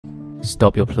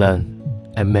Stop your plan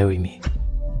and marry me.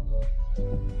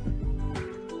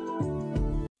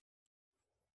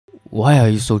 Why are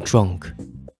you so drunk?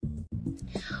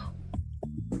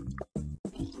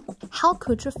 How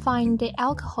could you find the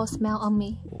alcohol smell on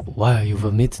me? Why are you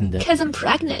vomiting that? Because I'm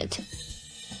pregnant.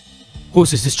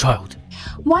 Whose is this child?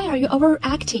 Why are you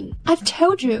overacting? I've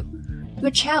told you.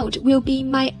 Your child will be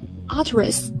my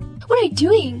uterus. What are you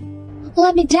doing?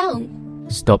 Let me down.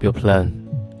 Stop your plan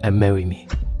and marry me.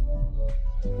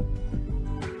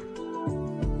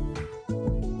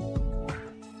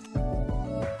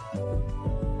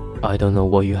 I don't know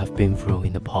what you have been through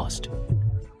in the past,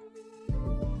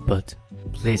 but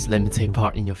please let me take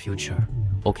part in your future,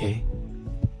 okay?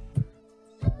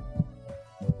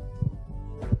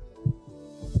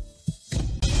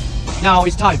 Now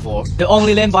it's time for the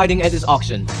only land bidding at this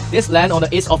auction. This land on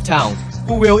the east of town.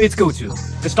 Who will it go to?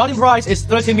 The starting price is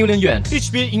 30 million yuan.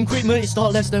 Each bid increment is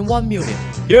not less than 1 million.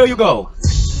 Here you go.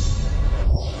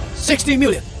 60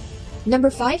 million. Number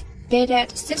 5, bid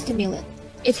at 60 million.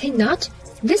 Is he not?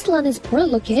 This land is poorly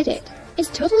located. It's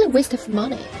totally a waste of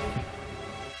money.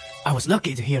 I was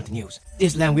lucky to hear the news.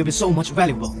 This land will be so much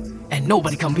valuable, and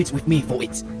nobody competes with me for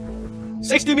it.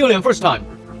 60 million first time.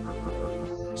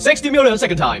 60 million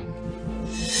second time.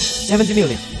 70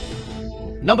 million.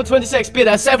 Number 26 bid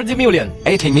at 70 million.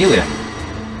 80 million.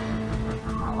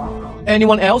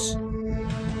 Anyone else?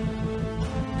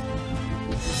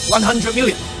 100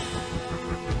 million.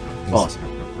 Boss,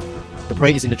 the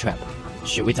prey is in the trap.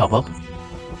 Should we top up?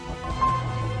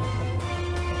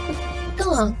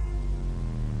 Go on.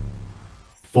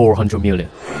 400 million.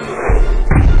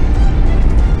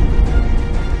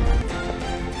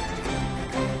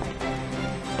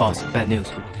 Boss, bad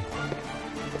news.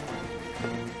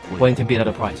 Wellington bid at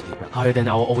a price Higher than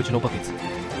our original buckets.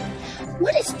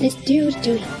 What is this dude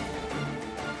doing?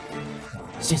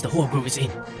 Since the whole group is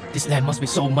in, this land must be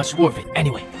so much worth it.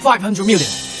 Anyway, 500 million.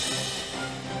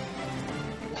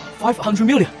 500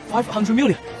 million. 500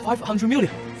 million. 500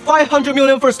 million. 500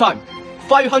 million first time.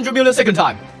 500 million second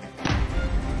time.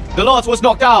 The lot was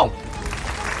knocked down.